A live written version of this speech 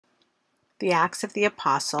The Acts of the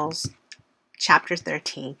Apostles, chapter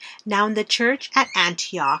 13. Now in the church at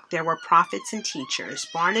Antioch there were prophets and teachers,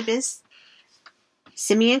 Barnabas,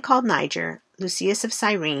 Simeon called Niger, Lucius of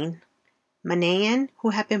Cyrene, Manaen, who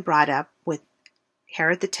had been brought up with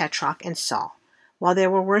Herod the tetrarch, and Saul. While they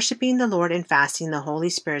were worshiping the Lord and fasting, the Holy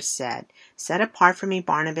Spirit said, "Set apart for me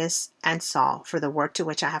Barnabas and Saul for the work to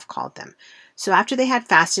which I have called them." So after they had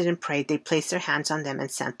fasted and prayed, they placed their hands on them and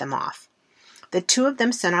sent them off. The two of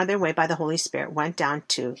them, sent on their way by the Holy Spirit, went down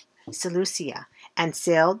to Seleucia and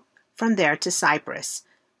sailed from there to Cyprus.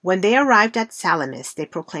 When they arrived at Salamis, they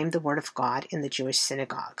proclaimed the word of God in the Jewish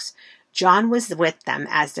synagogues. John was with them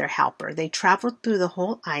as their helper. They traveled through the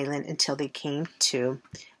whole island until they came to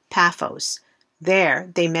Paphos. There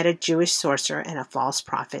they met a Jewish sorcerer and a false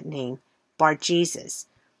prophet named Barnabas,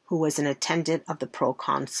 who was an attendant of the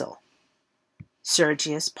proconsul,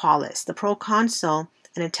 Sergius Paulus. The proconsul,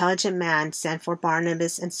 an intelligent man, sent for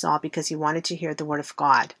Barnabas and Saul because he wanted to hear the word of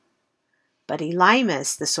God. But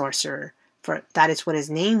Elymas, the sorcerer, for that is what his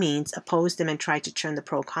name means, opposed them and tried to turn the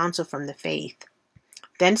proconsul from the faith.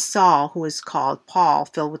 Then Saul, who was called Paul,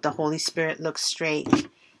 filled with the Holy Spirit, looked straight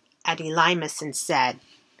at Elymas and said,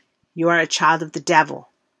 "You are a child of the devil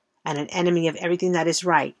and an enemy of everything that is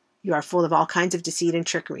right. You are full of all kinds of deceit and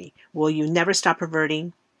trickery. Will you never stop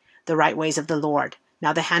perverting the right ways of the Lord?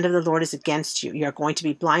 Now the hand of the Lord is against you. You are going to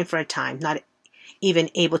be blind for a time, not even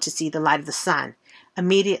able to see the light of the sun."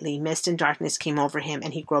 Immediately mist and darkness came over him,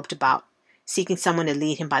 and he groped about, seeking someone to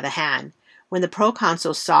lead him by the hand. When the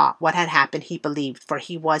proconsul saw what had happened, he believed, for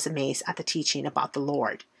he was amazed at the teaching about the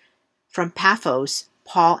Lord. From Paphos,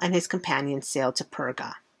 Paul and his companions sailed to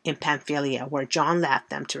Perga in Pamphylia, where John left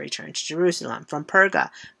them to return to Jerusalem. From Perga,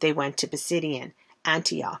 they went to Pisidian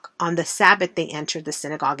Antioch. On the Sabbath, they entered the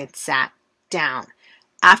synagogue and sat down.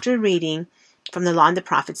 After reading from the law and the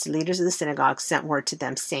prophets, the leaders of the synagogue sent word to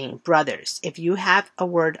them, saying, "Brothers, if you have a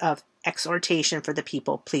word of exhortation for the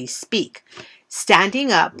people, please speak."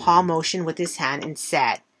 Standing up, Paul motioned with his hand and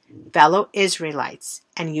said, "Fellow Israelites,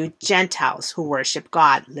 and you Gentiles who worship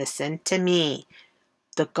God, listen to me.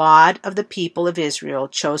 The God of the people of Israel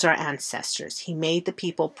chose our ancestors. He made the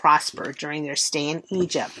people prosper during their stay in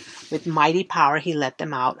Egypt. With mighty power, he led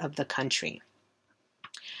them out of the country.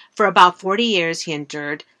 For about 40 years, he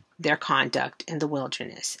endured their conduct in the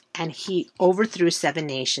wilderness, and he overthrew 7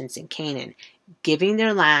 nations in Canaan, giving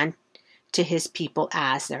their land to his people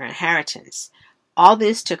as their inheritance. All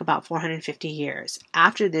this took about 450 years.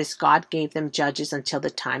 After this, God gave them judges until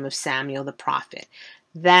the time of Samuel the prophet.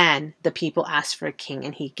 Then the people asked for a king,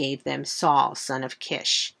 and he gave them Saul, son of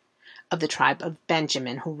Kish, of the tribe of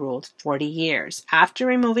Benjamin, who ruled 40 years. After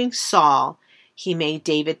removing Saul, he made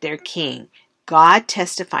David their king. God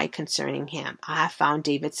testified concerning him, "I have found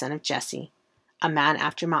David, son of Jesse, a man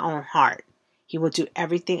after my own heart. He will do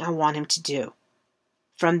everything I want him to do."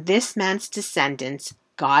 From this man's descendants,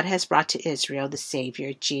 God has brought to Israel the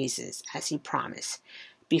Savior, Jesus, as he promised.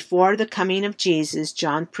 Before the coming of Jesus,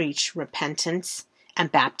 John preached repentance and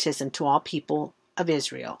baptism to all people of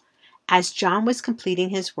Israel. As John was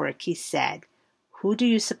completing his work, he said, "Who do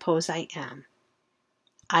you suppose I am?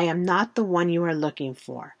 I am not the one you are looking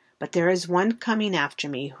for, but there is one coming after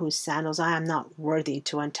me whose sandals I am not worthy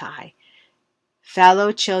to untie.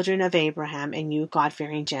 Fellow children of Abraham and you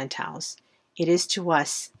God-fearing Gentiles, it is to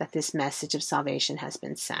us that this message of salvation has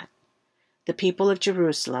been sent." The people of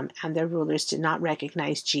Jerusalem and their rulers did not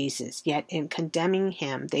recognize Jesus, yet in condemning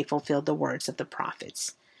him they fulfilled the words of the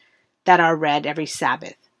prophets that are read every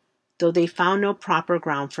Sabbath. Though they found no proper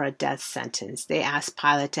ground for a death sentence, they asked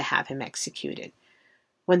Pilate to have him executed.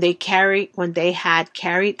 When they had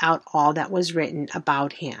carried out all that was written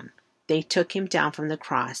about him, they took him down from the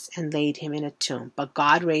cross and laid him in a tomb. But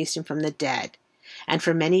God raised him from the dead, and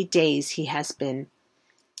for many days he has been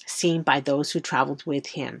seen by those who traveled with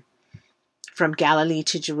him from Galilee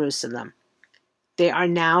to Jerusalem. They are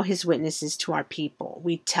now his witnesses to our people.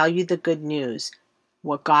 We tell you the good news.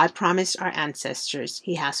 What God promised our ancestors,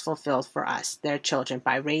 he has fulfilled for us, their children,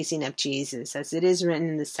 by raising up Jesus. As it is written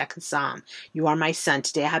in the 2nd Psalm, "You are my son,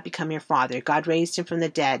 today I have become your father." God raised him from the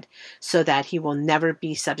dead so that he will never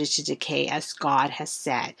be subject to decay, as God has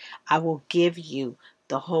said, "I will give you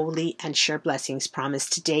the holy and sure blessings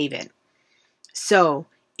promised to David." So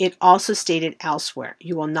it also stated elsewhere,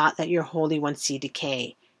 "You will not let your Holy One see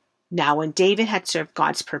decay." Now when David had served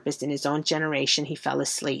God's purpose in his own generation, he fell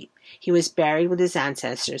asleep. He was buried with his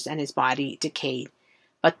ancestors, and his body decayed.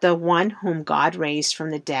 But the one whom God raised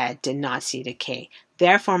from the dead did not see decay.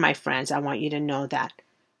 Therefore, my friends, I want you to know that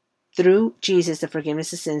through Jesus, the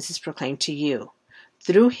forgiveness of sins is proclaimed to you.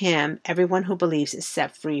 Through him, everyone who believes is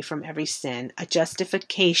set free from every sin, a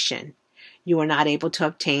justification you were not able to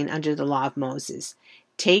obtain under the law of Moses.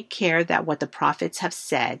 Take care that what the prophets have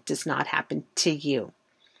said does not happen to you.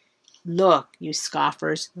 Look, you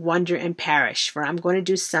scoffers, wonder and perish, for I'm going to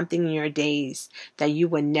do something in your days that you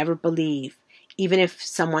would never believe, even if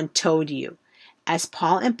someone told you. As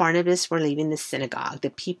Paul and Barnabas were leaving the synagogue, the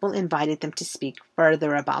people invited them to speak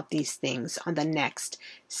further about these things on the next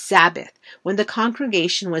Sabbath. When the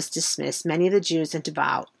congregation was dismissed, many of the Jews and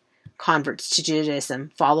devout converts to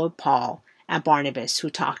Judaism followed Paul and Barnabas, who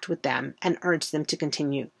talked with them and urged them to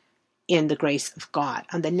continue in the grace of God.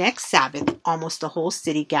 On the next Sabbath, almost the whole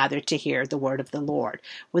city gathered to hear the word of the Lord.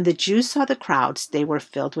 When the Jews saw the crowds, they were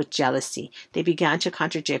filled with jealousy. They began to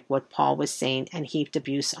contradict what Paul was saying and heaped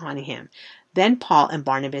abuse on him. Then Paul and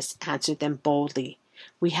Barnabas answered them boldly,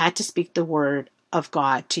 "We had to speak the word of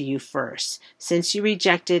God to you first. Since you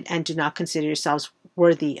rejected and do not consider yourselves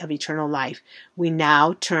worthy of eternal life, we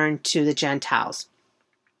now turn to the Gentiles.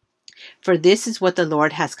 For this is what the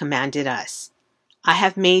Lord has commanded us. I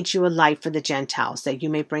have made you a light for the Gentiles, that you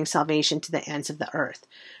may bring salvation to the ends of the earth."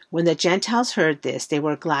 When the Gentiles heard this, they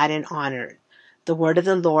were glad and honored the word of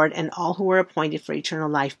the Lord, and all who were appointed for eternal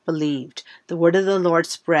life believed. The word of the Lord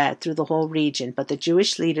spread through the whole region, but the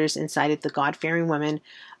Jewish leaders incited the God-fearing women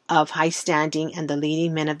of high standing and the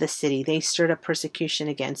leading men of the city. They stirred up persecution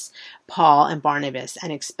against Paul and Barnabas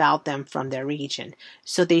and expelled them from their region.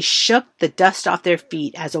 So they shook the dust off their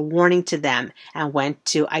feet as a warning to them and went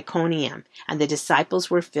to Iconium, and the disciples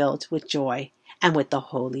were filled with joy and with the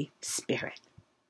Holy Spirit.